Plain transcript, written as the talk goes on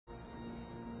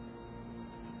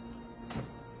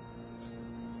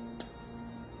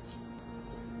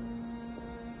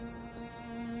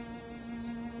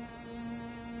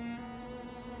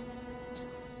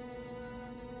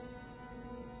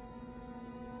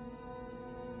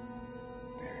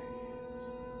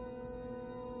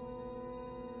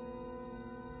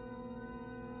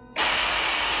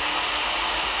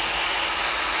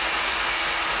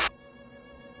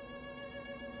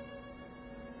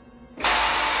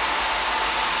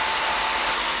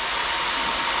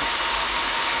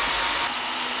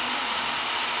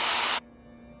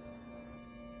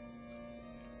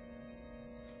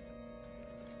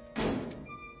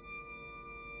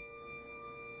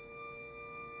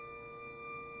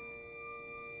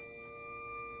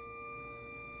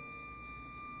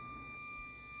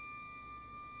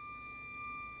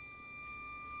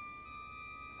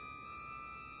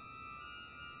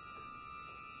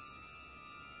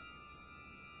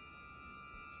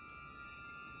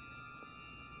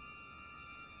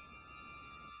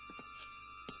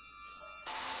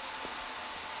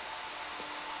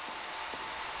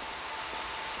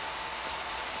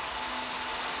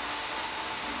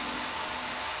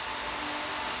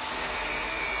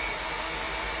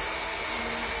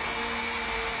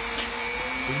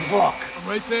Walk. I'm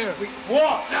right there.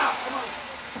 Walk now. Come on.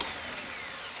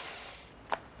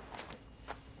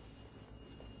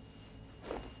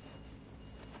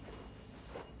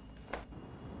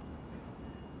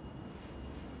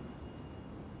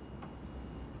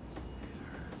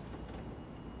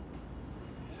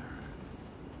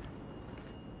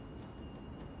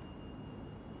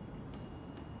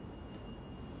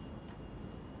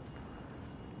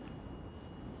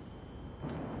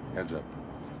 Heads up.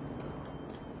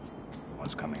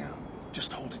 What's coming out?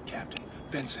 Just hold it, Captain.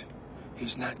 Vincent,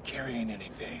 he's not carrying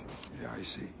anything. Yeah, I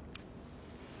see.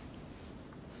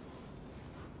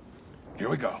 Here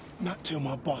we go. Not till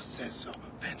my boss says so.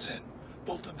 Vincent,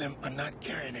 both of them are not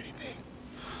carrying anything.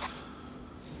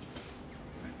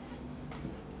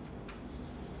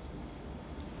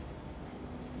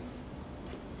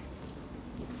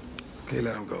 Okay,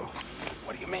 let him go.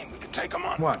 What do you mean? We can take them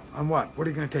on? What? On what? What are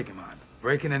you gonna take him on?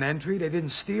 Breaking an entry? They didn't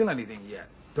steal anything yet.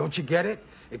 Don't you get it?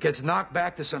 It gets knocked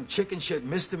back to some chicken shit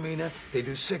misdemeanor. They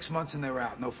do 6 months and they're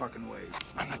out. No fucking way.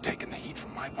 I'm not taking the heat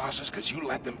from my bosses because you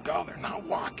let them go. They're not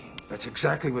walking. That's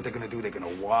exactly what they're gonna do. They're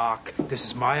gonna walk. This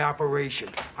is my operation.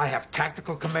 I have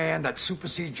tactical command that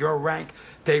supersedes your rank.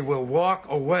 They will walk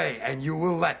away and you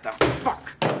will let them. Fuck!